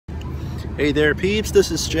Hey there peeps, this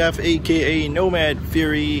is Jeff aka Nomad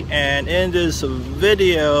Fury, and in this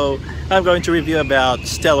video I'm going to review about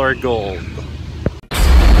Stellar Gold.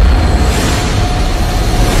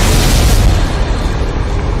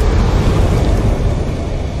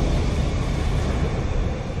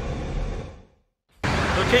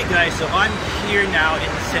 Okay guys, so I'm here now in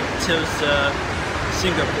Sentosa,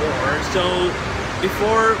 Singapore. So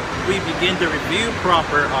before we begin the review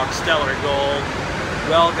proper of Stellar Gold,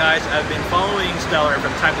 well guys, I've been following Stellar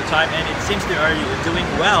from time to time and it seems they are doing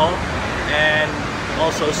well, and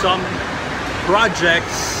also some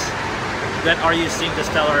projects that are using the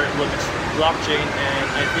Stellar Lumens blockchain, and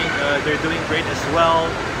I think they're doing great as well.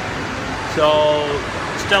 So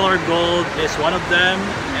Stellar Gold is one of them,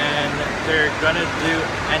 and they're gonna do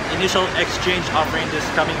an initial exchange offering this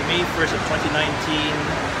coming May 1st of 2019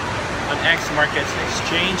 on X Markets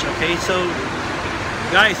Exchange. Okay, so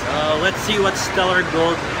guys, let's see what Stellar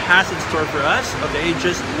Gold has in store for us. Okay,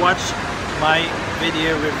 just watch my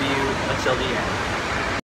video review until the end.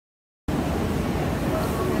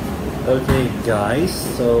 Okay guys,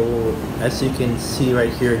 so as you can see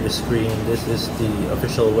right here on the screen, this is the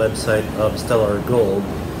official website of Stellar Gold.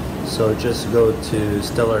 So just go to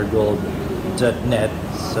stellargold.net.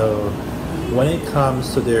 So when it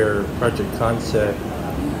comes to their project concept,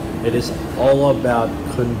 it is all about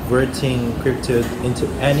converting crypto into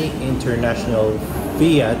any international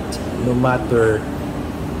fiat, no matter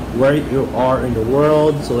where you are in the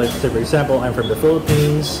world. So let's say, for example, I'm from the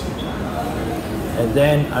Philippines, and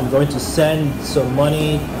then I'm going to send some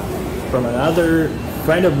money from another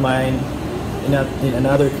friend of mine in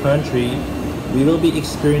another country. We will be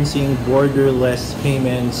experiencing borderless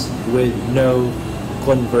payments with no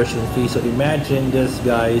conversion fee. So imagine this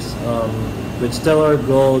guys, with Stellar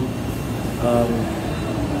Gold,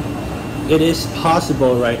 it is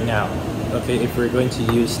possible right now, okay, if we're going to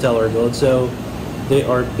use Stellar Gold. So they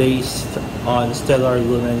are based on Stellar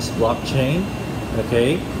Lumens blockchain.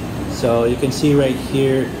 Okay, so you can see right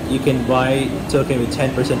here, you can buy token with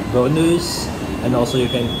 10% bonus, and also you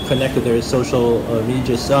can connect to their social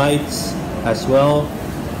media sites as well.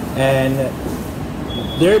 And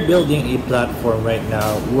they're building a platform right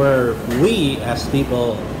now where we as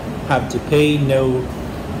people have to pay no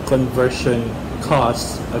conversion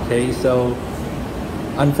costs. Okay, so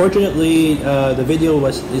unfortunately the video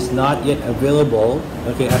is not yet available,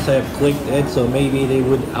 okay, as I have clicked it, so maybe they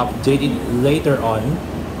would update it later on.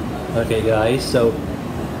 Okay guys, so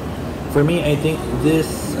for me, I think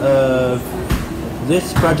this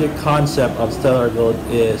this project concept of Stellar Gold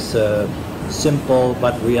is simple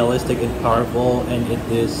but realistic and powerful, and it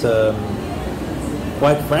is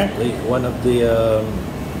quite frankly one of the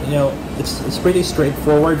you know, it's pretty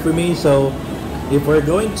straightforward for me. So if we're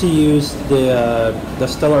going to use the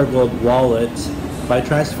Stellar Gold wallet by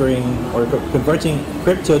transferring or converting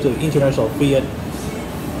crypto to international fiat,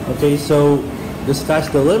 okay, so the sky's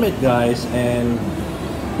the limit guys. And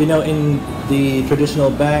you know, in the traditional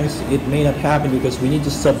banks it may not happen because we need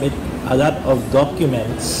to submit a lot of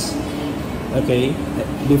documents, okay,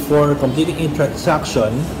 before completing a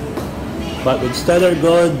transaction. But with Stellar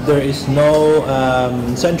Gold, there is no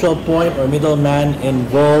central point or middleman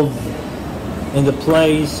involved in the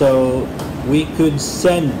play, so we could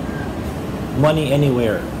send money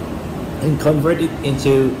anywhere and convert it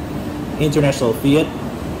into international fiat.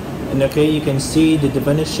 And okay, you can see the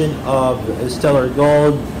definition of Stellar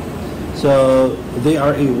Gold. So they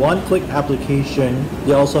are a one-click application.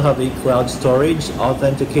 They also have a cloud storage,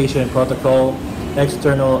 authentication protocol,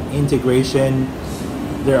 external integration.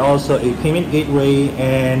 They're also a payment gateway,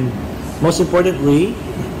 and most importantly,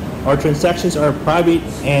 our transactions are private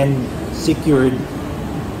and secured.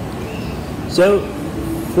 So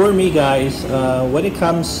for me guys, when it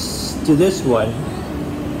comes to this one,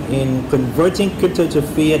 in converting crypto to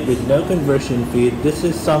fiat with no conversion fee, this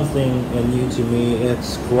is something new to me.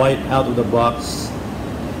 It's quite out of the box.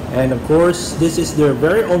 And of course, this is their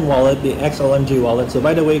very own wallet, the XLMG wallet. So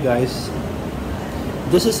by the way guys,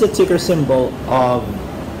 this is the ticker symbol of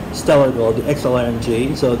Stellar Gold, the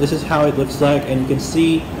XLMG. So this is how it looks like, and you can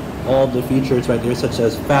see all the features right here, such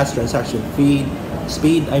as fast transaction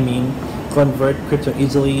speed, I mean, convert crypto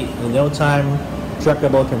easily in no time,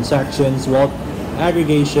 trackable transactions, wallet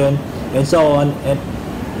aggregation, and so on.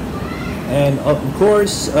 And of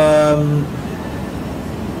course,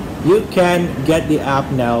 you can get the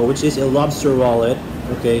app now, which is a Lobster wallet.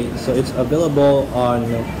 Okay, so it's available on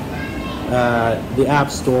the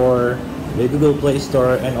App Store, the Google Play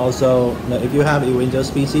Store, and also if you have a Windows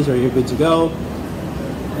PC, so you're good to go.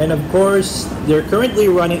 And of course, they're currently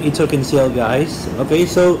running a token sale guys. Okay,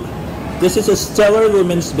 so this is a Stellar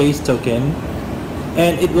Lumens-based token.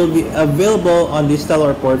 and it will be available on the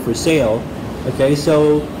Stellar port for sale. Okay,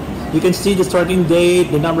 so you can see the starting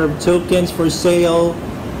date, the number of tokens for sale,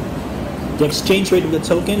 the exchange rate of the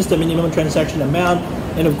tokens, the minimum transaction amount,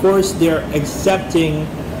 and of course they're accepting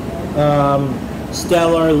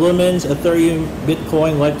Stellar Lumens, Ethereum,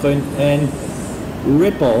 Bitcoin, Litecoin, and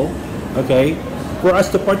Ripple, okay, for us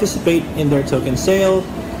to participate in their token sale.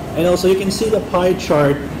 And also you can see the pie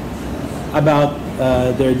chart about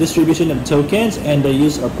their distribution of tokens and the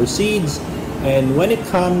use of proceeds. And when it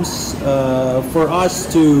comes for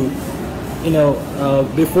us to, you know,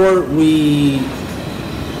 before we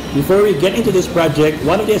get into this project,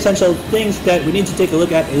 one of the essential things that we need to take a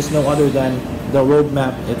look at is no other than the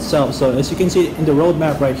roadmap itself. So as you can see in the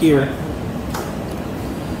roadmap right here,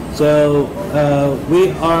 so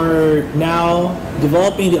we are now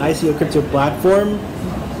developing the ICO crypto platform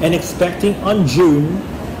and expecting on June,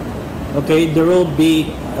 okay, there will be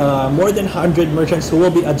more than 100 merchants who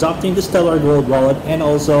will be adopting the Stellar Gold wallet and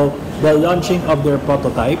also the launching of their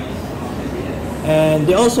prototype. And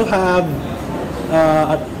they also have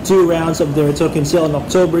 2 rounds of their token sale in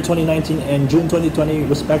October 2019 and June 2020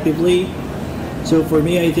 respectively. So for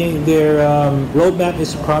me, I think their roadmap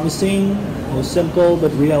is promising, simple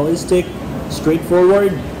but realistic,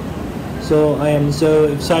 straightforward. So I am so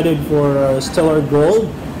excited for Stellar Gold.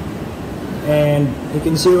 And you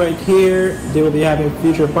can see right here, they will be having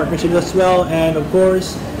future partnerships as well. And of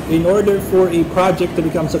course, in order for a project to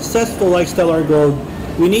become successful like Stellar Gold,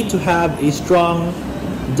 we need to have a strong,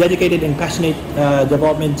 dedicated and passionate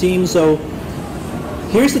development team. So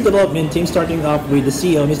here's the development team, starting off with the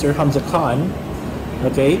CEO, Mr. Hamza Khan.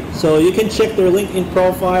 Okay, so you can check their LinkedIn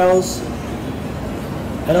profiles.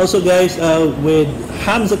 And also guys, with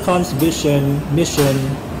Hamza Khan's vision, mission,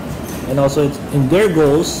 and also in their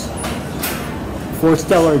goals for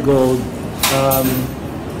Stellar Gold,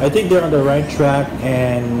 I think they're on the right track,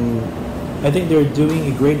 and I think they're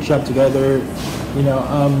doing a great job together. You know,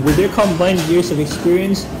 with their combined years of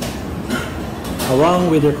experience, along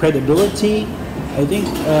with their credibility, I think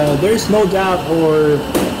there's no doubt, or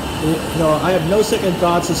you know, I have no second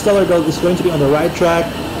thoughts that Stellar Gold is going to be on the right track,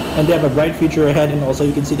 and they have a bright future ahead. And also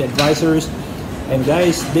you can see the advisors, and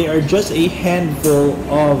guys, they are just a handful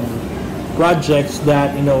of projects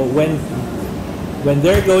that, you know, when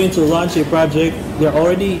they're going to launch a project, they're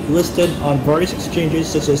already listed on various exchanges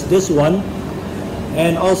such as this one.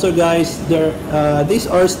 And also guys, these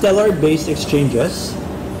are Stellar based exchanges,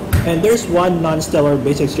 and there's one non-Stellar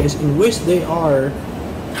based exchange in which they are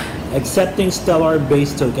accepting Stellar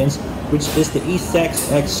based tokens, which is the ESEX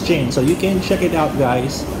exchange. So you can check it out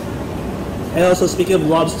guys. And also speaking of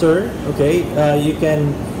Lobster, okay, you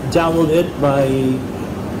can download it by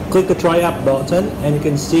click the try app button, and you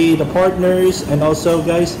can see the partners. And also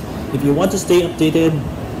guys, if you want to stay updated,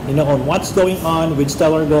 you know, on what's going on with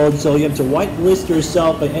Stellar Gold, so you have to whitelist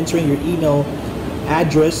yourself by entering your email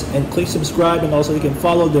address and click subscribe. And also you can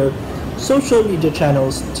follow their social media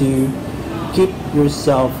channels to keep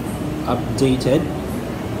yourself updated.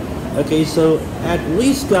 Okay, so at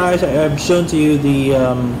least guys, I have shown to you the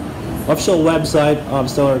official website of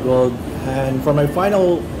Stellar Gold. And for my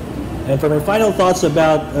final thoughts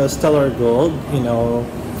about Stellar Gold, you know,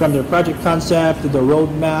 from their project concept to the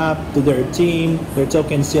roadmap to their team, their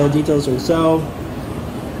token sale details or so,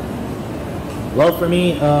 well, for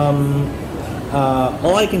me,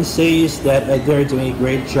 all I can say is that they're doing a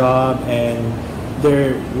great job, and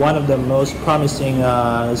they're one of the most promising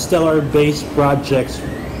Stellar based projects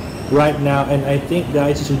right now. And I think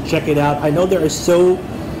guys, you should check it out. I know there are so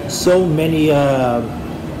many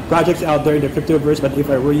projects out there in the cryptoverse, but if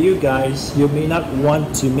I were you guys, you may not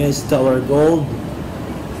want to miss Stellar Gold.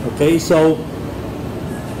 Okay, so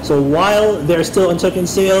while they're still on token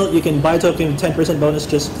sale, you can buy token with 10% bonus.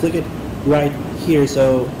 Just click it right here.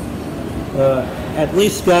 So at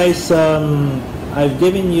least guys, I've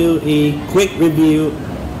given you a quick review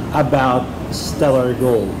about Stellar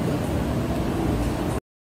Gold.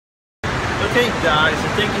 Okay guys, so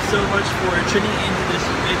thank you so much for tuning into this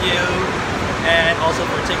video, and also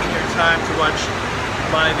for taking your time to watch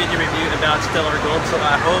my video review about Stellar Gold. So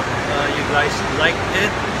I hope you guys liked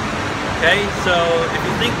it. Okay, so if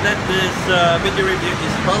you think that this video review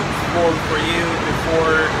is helpful for you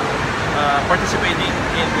before participating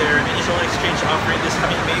in their initial exchange offering this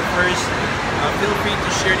coming May 1st, feel free to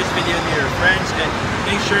share this video to your friends, and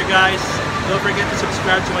make sure guys, don't forget to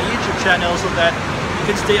subscribe to my YouTube channel so that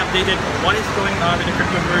you can stay updated on what is going on in the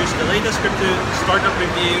cryptoverse, the latest crypto startup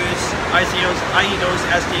reviews, ICOs, IEOs,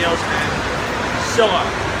 STLs, and so on.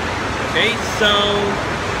 Okay, so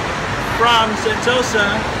from Sentosa,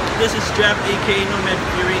 this is Jeff, aka Nomad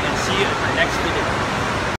Fury, and see you in my next video.